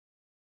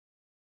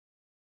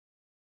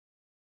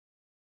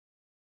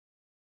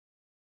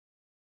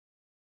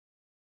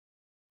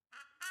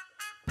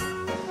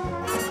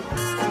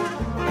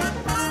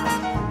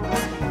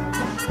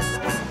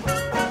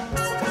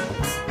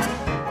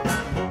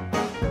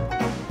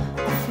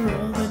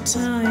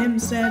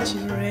times that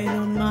you rain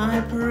on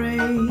my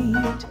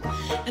parade,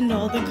 and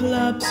all the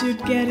clubs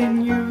you'd get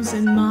in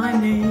using my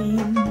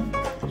name.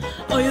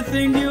 Oh, you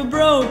think you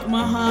broke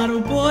my heart,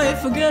 oh boy,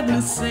 for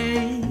goodness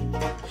sake.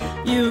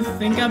 You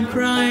think I'm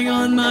crying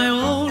on my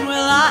own,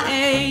 well I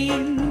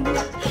ain't.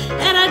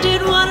 And I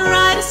didn't want to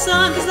write a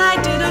song cause I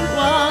didn't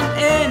want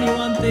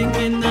anyone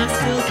thinking I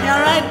still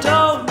care, I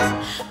don't.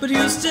 But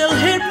you still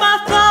hit my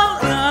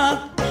phone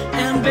up,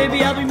 and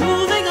baby I'll be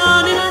moving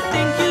on, and I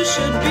think you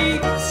should be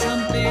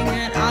something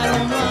that I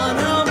don't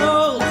wanna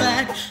hold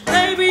back.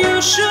 Baby,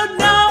 you should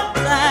know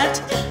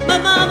that my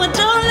mama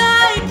don't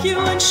like you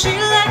and she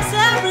likes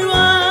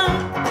everyone,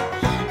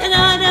 and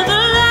I never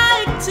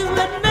like to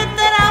admit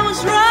that I was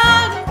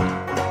wrong,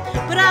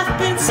 but I've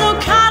been so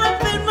caught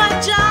up in my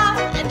job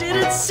I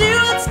didn't see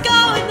what's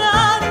going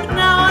on. But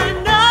now I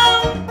know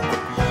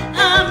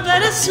I'm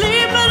better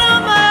sleeping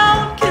on my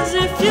own, cause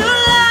if you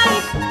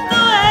like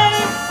the way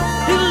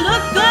you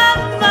look that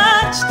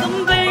much,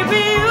 then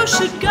baby you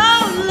should go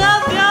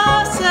love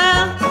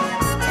yourself.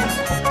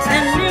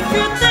 And if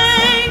you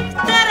think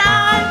that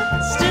I'm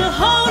still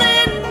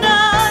holding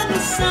on to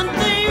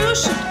something, you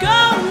should go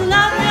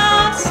love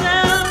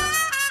yourself.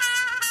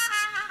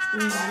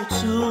 When you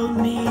told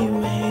me you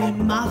hated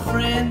my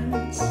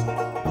friends,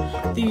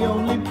 the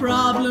only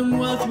problem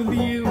was with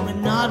you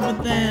and not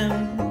with them.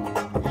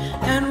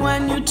 And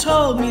when you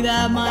told me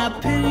that my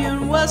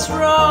opinion was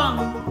wrong,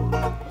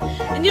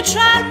 and you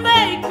tried to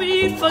make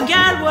me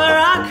forget where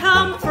I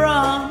come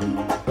from,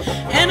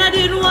 and I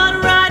didn't want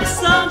to write a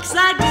song cause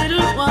I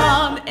didn't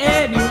want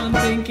anyone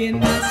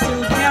thinking I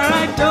still care,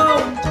 I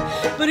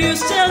don't. But you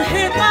still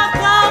hit my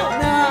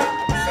phone up.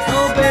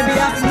 Oh baby,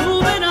 I'm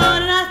moving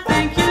on, and I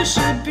think you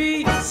should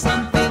be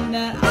something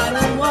that I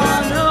don't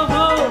want to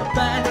hold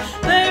back.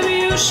 Baby,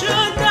 you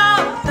should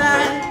know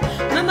that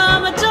my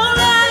mama don't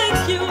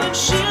like you and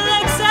she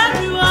likes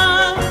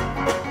everyone,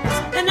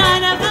 and I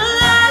never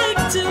like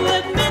to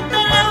admit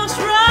that I was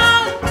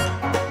wrong,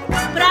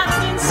 but I've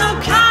been so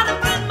caught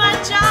up in my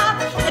job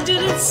I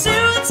didn't see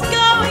what's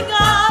going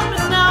on.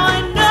 But now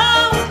I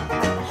know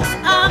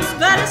I'm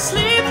better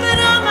sleeping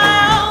on my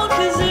own,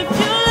 cause if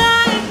you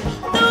like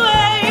the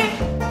way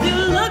you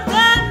look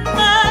that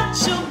much,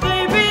 oh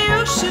baby you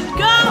should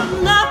go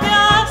love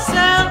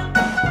yourself.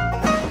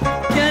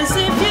 Cause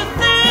if you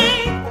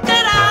think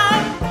that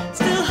I'm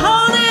still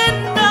holding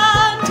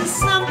on to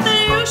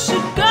something, you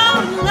should go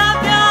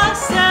love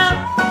yourself.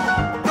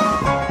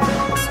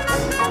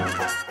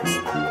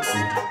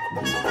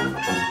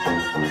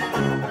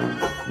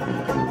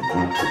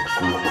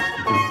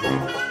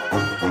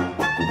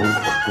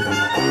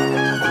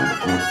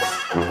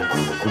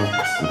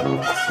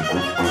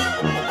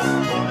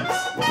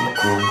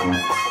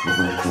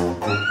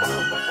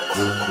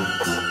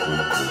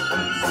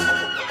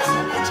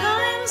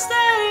 Times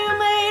that you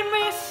made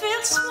me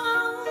feel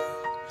small,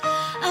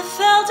 I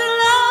felt in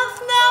love,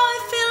 now I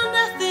feel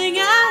nothing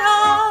at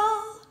all.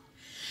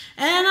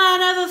 And I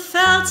never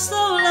felt so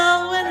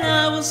low when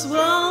I was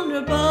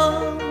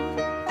vulnerable.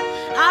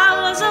 I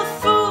was a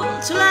fool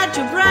to let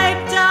you break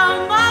down